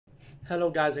Hello,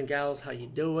 guys and gals. How you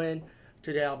doing?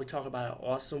 Today I'll be talking about an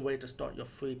awesome way to start your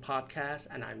free podcast,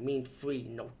 and I mean free.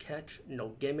 No catch, no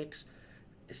gimmicks.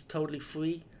 It's totally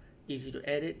free, easy to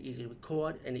edit, easy to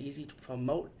record, and easy to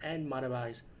promote and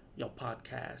monetize your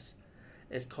podcast.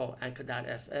 It's called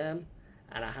Anchor.fm,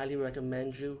 and I highly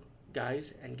recommend you,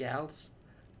 guys and gals,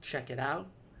 check it out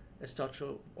and start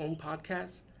your own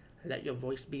podcast and let your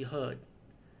voice be heard.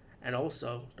 And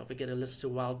also, don't forget to listen to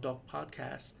Wild Dog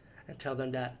Podcast and tell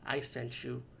them that I sent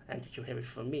you and that you hear it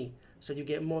from me. So you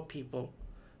get more people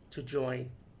to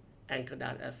join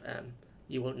Anchor.fm.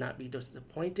 You will not be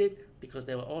disappointed because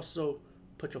they will also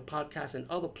put your podcast in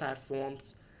other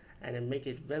platforms and then make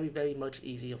it very, very much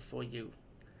easier for you.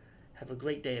 Have a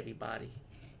great day, everybody.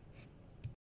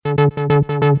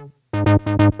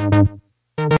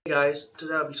 Hey guys,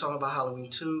 today I'll be talking about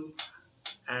Halloween 2,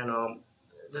 and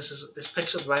this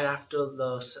picks up right after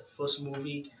the first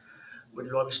movie with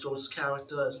Laurie Strode's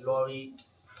character as Laurie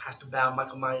has to battle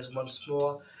Michael Myers once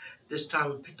more. This time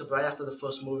we picked up right after the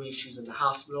first movie. She's in the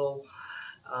hospital.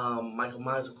 Michael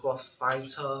Myers, of course,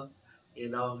 finds her. He's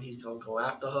going to go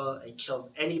after her and kills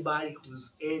anybody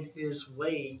who's in his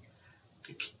way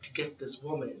to get this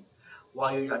woman.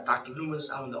 While you got Dr.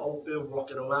 Loomis out in the open,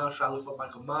 walking around trying to look for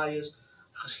Michael Myers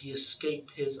because he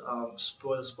escaped his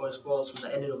spoilers from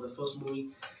the ending of the first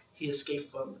movie. He escaped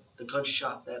from the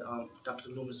gunshot that Dr.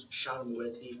 Loomis shot him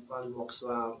with. He finally walks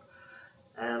around,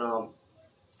 and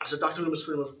so Dr. Loomis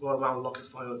pretty much going around looking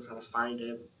for him, trying to find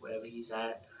him wherever he's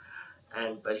at,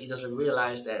 but he doesn't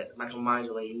realize that Michael Myers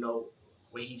already know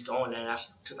where he's going, and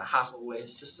that's to the hospital where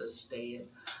his sister's staying.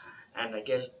 And I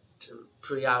guess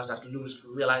pretty obvious, Dr. Loomis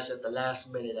realized at the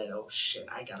last minute that, oh shit,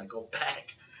 I gotta go back,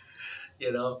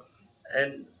 you know.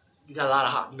 And you got a lot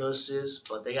of hot nurses,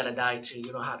 but they gotta die too.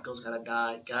 You know, hot girls gotta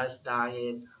die, guys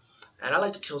dying. And I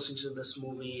like the kill scenes in this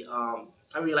movie. I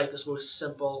really like this movie. It's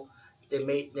simple. They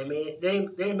made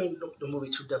the movie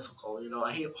too difficult. You know,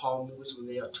 I hate horror movies when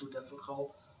they are too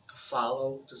difficult to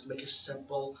follow. Just make it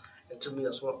simple. And to me,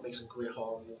 that's what makes a great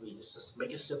horror movie. It's just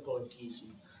make it simple and easy.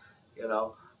 You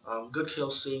know, good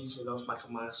kill scenes. You know,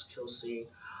 Michael Myers kill scene.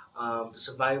 The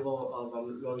survival of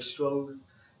Laurie Strode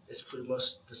is pretty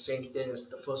much the same thing as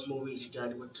the first movie. She got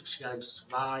to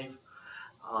survive.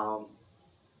 Um,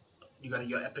 you got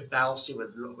your epic battle scene with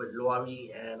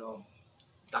Laurie and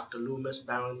Dr. Loomis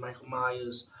battling Michael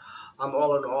Myers.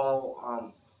 All in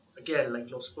all, again, like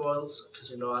no spoils,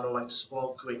 because I don't like to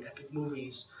spoil great epic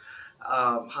movies.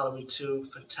 Halloween 2,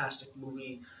 fantastic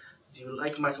movie. If you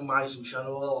like Michael Myers in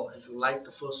general, if you like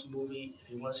the first movie, if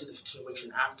you want to see the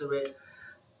continuation after it,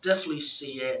 definitely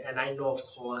see it. And I know, of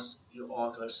course, you're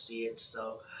all going to see it.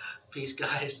 So, peace,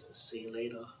 guys. See you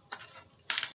later.